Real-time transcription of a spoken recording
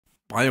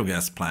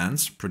Biogas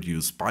plants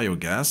produce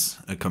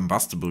biogas, a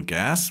combustible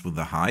gas with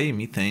a high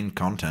methane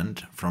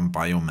content from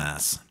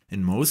biomass.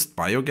 In most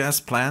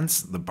biogas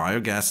plants, the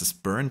biogas is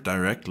burned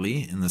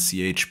directly in the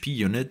CHP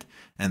unit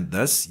and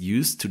thus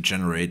used to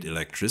generate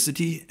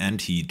electricity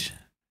and heat.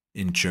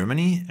 In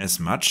Germany, as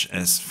much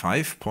as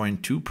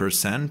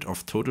 5.2%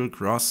 of total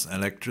gross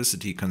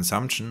electricity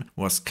consumption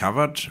was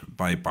covered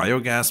by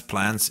biogas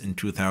plants in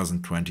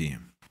 2020.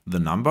 The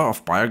number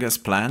of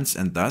biogas plants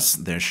and thus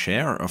their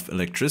share of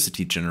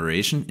electricity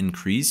generation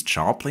increased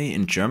sharply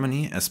in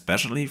Germany,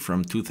 especially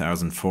from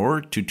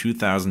 2004 to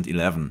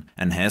 2011,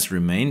 and has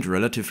remained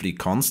relatively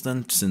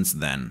constant since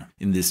then.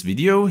 In this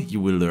video, you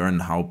will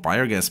learn how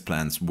biogas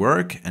plants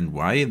work and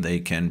why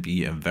they can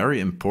be a very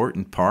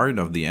important part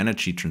of the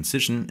energy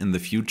transition in the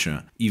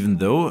future, even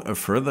though a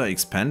further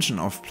expansion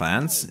of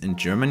plants in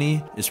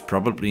Germany is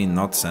probably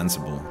not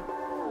sensible.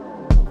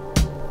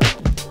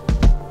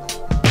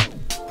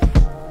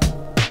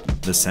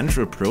 The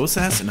central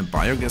process in a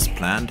biogas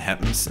plant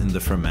happens in the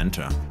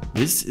fermenter.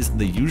 This is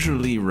the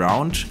usually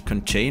round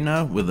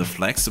container with a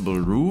flexible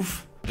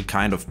roof, a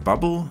kind of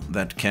bubble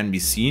that can be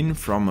seen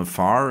from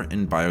afar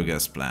in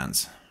biogas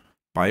plants.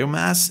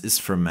 Biomass is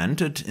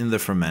fermented in the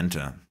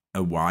fermenter.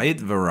 A wide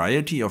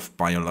variety of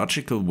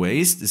biological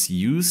waste is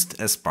used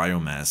as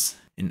biomass.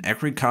 In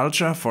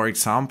agriculture, for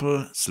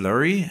example,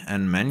 slurry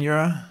and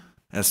manure,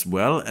 as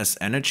well as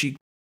energy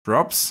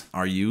crops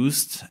are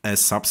used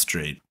as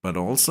substrate, but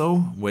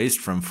also waste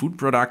from food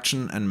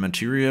production and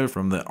material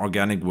from the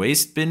organic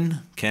waste bin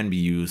can be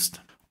used.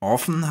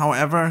 Often,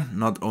 however,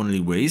 not only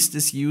waste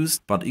is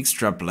used, but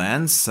extra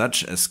plants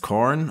such as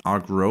corn are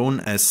grown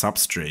as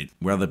substrate,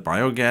 where the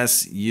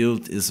biogas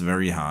yield is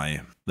very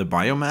high. The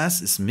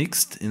biomass is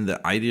mixed in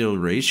the ideal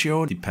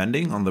ratio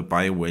depending on the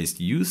biowaste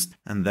used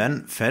and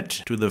then fed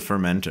to the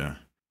fermenter.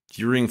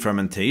 During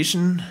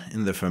fermentation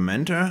in the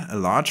fermenter, a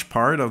large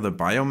part of the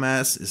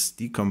biomass is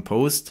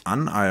decomposed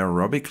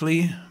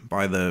anaerobically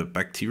by the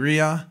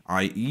bacteria,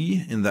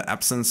 i.e. in the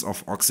absence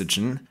of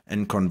oxygen,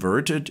 and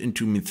converted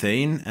into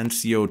methane and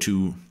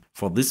CO2.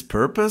 For this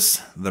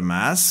purpose, the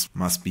mass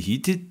must be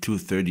heated to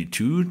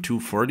 32 to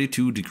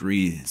 42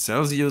 degrees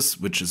Celsius,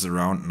 which is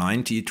around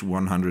 90 to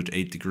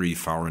 108 degrees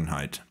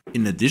Fahrenheit.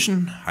 In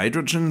addition,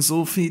 hydrogen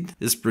sulfide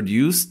is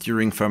produced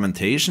during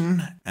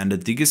fermentation and a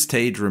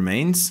digestate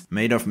remains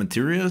made of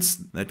materials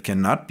that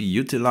cannot be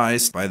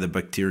utilized by the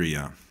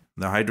bacteria.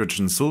 The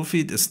hydrogen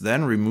sulfide is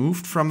then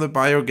removed from the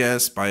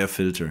biogas by a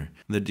filter.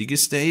 The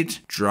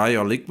digestate, dry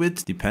or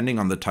liquid, depending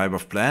on the type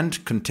of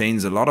plant,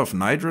 contains a lot of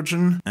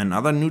nitrogen and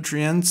other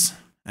nutrients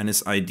and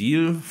is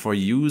ideal for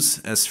use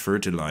as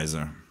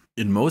fertilizer.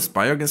 In most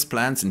biogas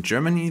plants in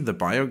Germany, the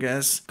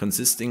biogas,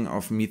 consisting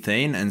of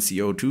methane and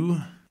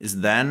CO2,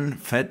 is then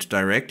fed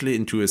directly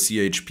into a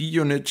CHP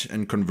unit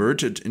and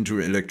converted into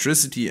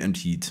electricity and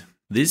heat.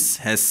 This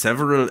has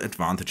several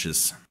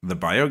advantages. The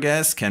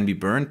biogas can be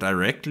burned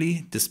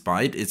directly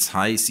despite its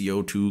high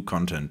CO2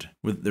 content.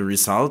 With the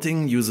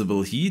resulting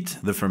usable heat,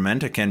 the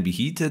fermenter can be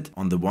heated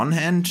on the one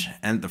hand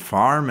and the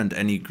farm and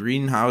any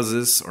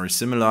greenhouses or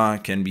similar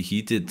can be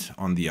heated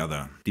on the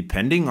other.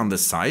 Depending on the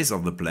size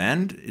of the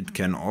plant, it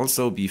can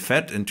also be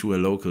fed into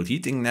a local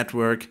heating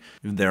network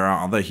if there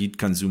are other heat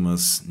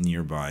consumers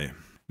nearby.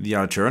 The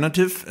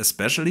alternative,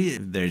 especially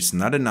if there is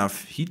not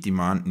enough heat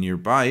demand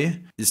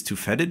nearby, is to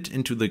feed it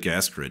into the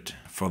gas grid.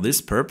 For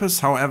this purpose,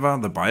 however,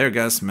 the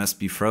biogas must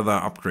be further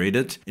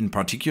upgraded. In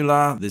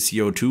particular, the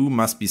CO2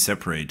 must be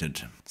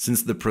separated.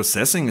 Since the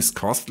processing is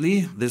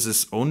costly, this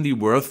is only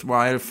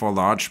worthwhile for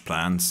large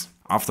plants.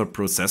 After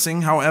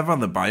processing, however,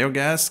 the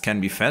biogas can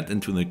be fed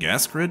into the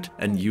gas grid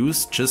and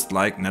used just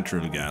like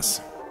natural gas.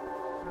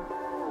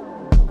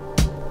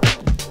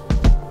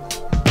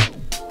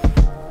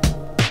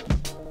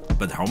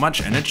 But how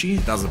much energy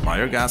does a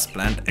biogas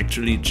plant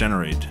actually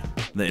generate?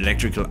 The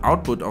electrical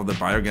output of the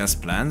biogas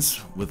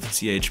plants with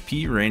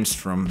CHP ranges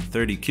from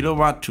 30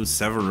 kilowatt to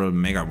several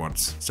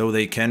megawatts, so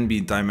they can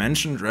be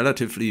dimensioned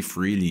relatively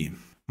freely.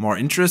 More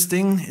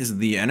interesting is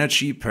the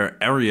energy per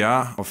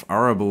area of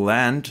arable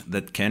land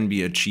that can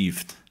be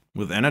achieved.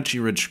 With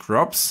energy-rich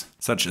crops,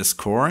 such as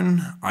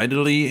corn,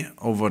 ideally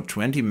over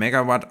 20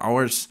 megawatt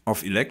hours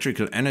of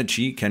electrical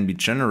energy can be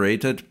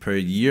generated per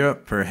year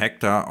per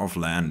hectare of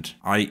land,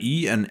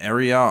 i.e. an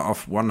area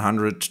of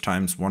 100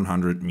 times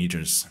 100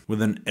 meters.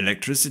 With an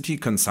electricity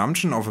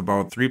consumption of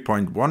about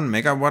 3.1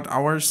 megawatt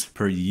hours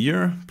per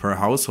year per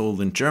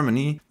household in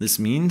Germany, this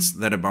means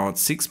that about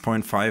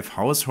 6.5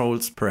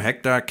 households per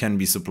hectare can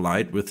be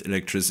supplied with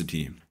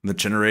electricity. The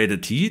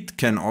generated heat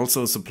can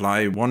also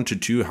supply 1 to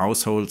 2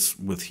 households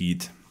with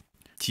heat.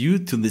 Due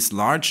to this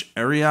large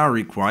area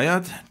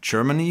required,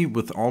 Germany,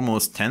 with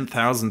almost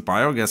 10,000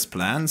 biogas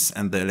plants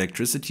and the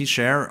electricity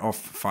share of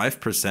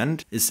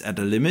 5%, is at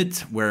a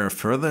limit where a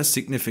further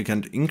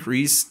significant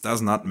increase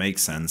does not make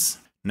sense.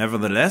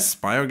 Nevertheless,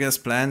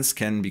 biogas plants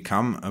can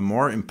become a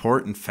more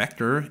important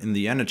factor in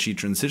the energy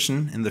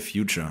transition in the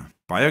future.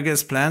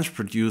 Biogas plants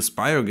produce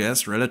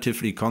biogas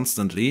relatively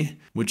constantly,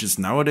 which is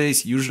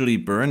nowadays usually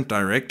burned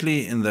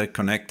directly in the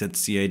connected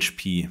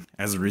CHP.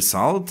 As a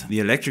result, the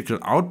electrical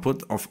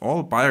output of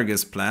all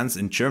biogas plants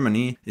in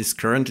Germany is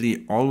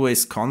currently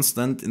always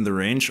constant in the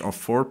range of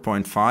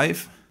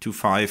 4.5 to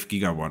 5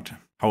 gigawatt.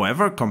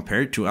 However,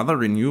 compared to other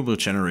renewable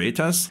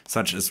generators,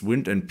 such as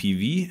wind and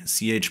PV,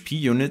 CHP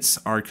units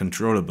are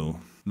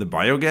controllable. The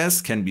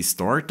biogas can be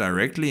stored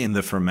directly in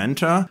the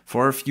fermenter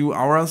for a few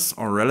hours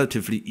or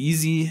relatively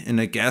easy in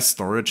a gas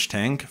storage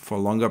tank for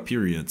longer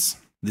periods.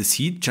 This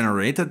heat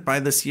generated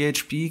by the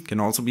CHP can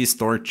also be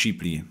stored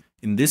cheaply.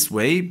 In this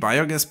way,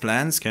 biogas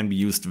plants can be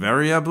used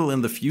variable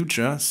in the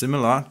future,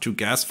 similar to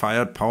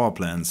gas-fired power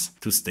plants,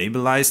 to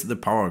stabilize the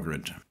power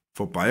grid.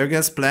 For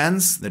biogas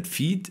plants that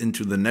feed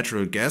into the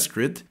natural gas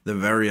grid, the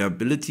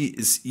variability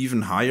is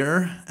even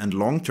higher and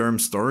long-term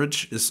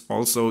storage is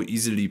also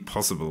easily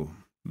possible.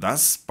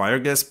 Thus,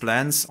 biogas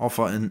plants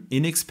offer an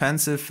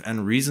inexpensive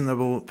and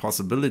reasonable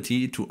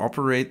possibility to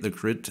operate the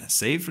grid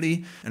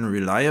safely and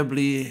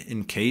reliably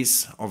in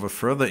case of a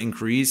further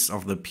increase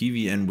of the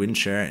PV and wind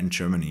share in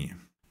Germany.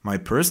 My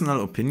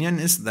personal opinion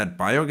is that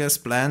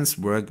biogas plants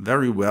work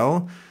very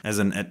well as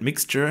an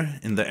admixture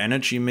in the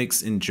energy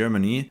mix in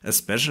Germany,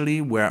 especially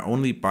where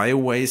only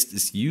bio-waste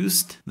is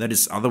used that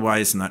is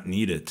otherwise not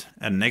needed.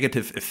 A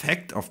negative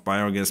effect of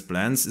biogas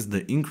plants is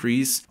the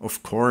increase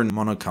of corn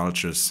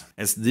monocultures,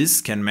 as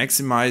this can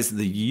maximize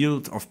the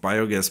yield of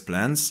biogas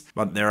plants,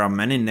 but there are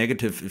many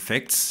negative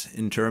effects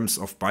in terms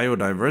of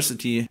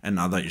biodiversity and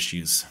other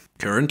issues.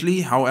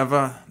 Currently,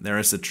 however, there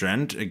is a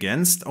trend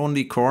against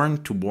only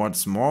corn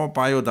towards more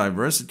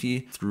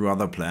biodiversity through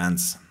other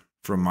plants.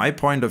 From my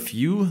point of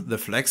view, the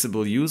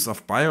flexible use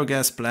of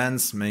biogas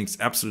plants makes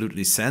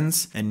absolutely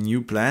sense and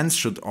new plants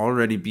should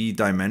already be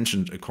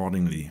dimensioned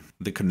accordingly.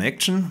 The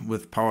connection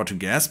with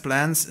power-to-gas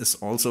plants is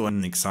also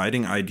an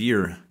exciting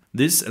idea.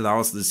 This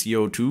allows the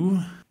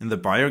CO2 in the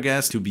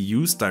biogas to be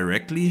used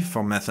directly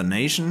for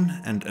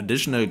methanation and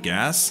additional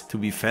gas to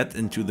be fed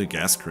into the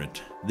gas grid.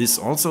 This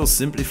also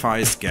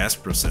simplifies gas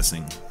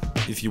processing.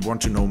 If you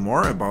want to know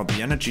more about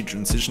the energy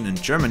transition in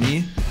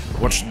Germany,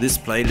 watch this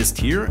playlist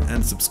here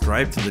and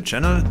subscribe to the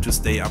channel to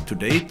stay up to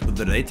date with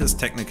the latest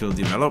technical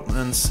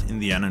developments in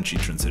the energy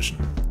transition.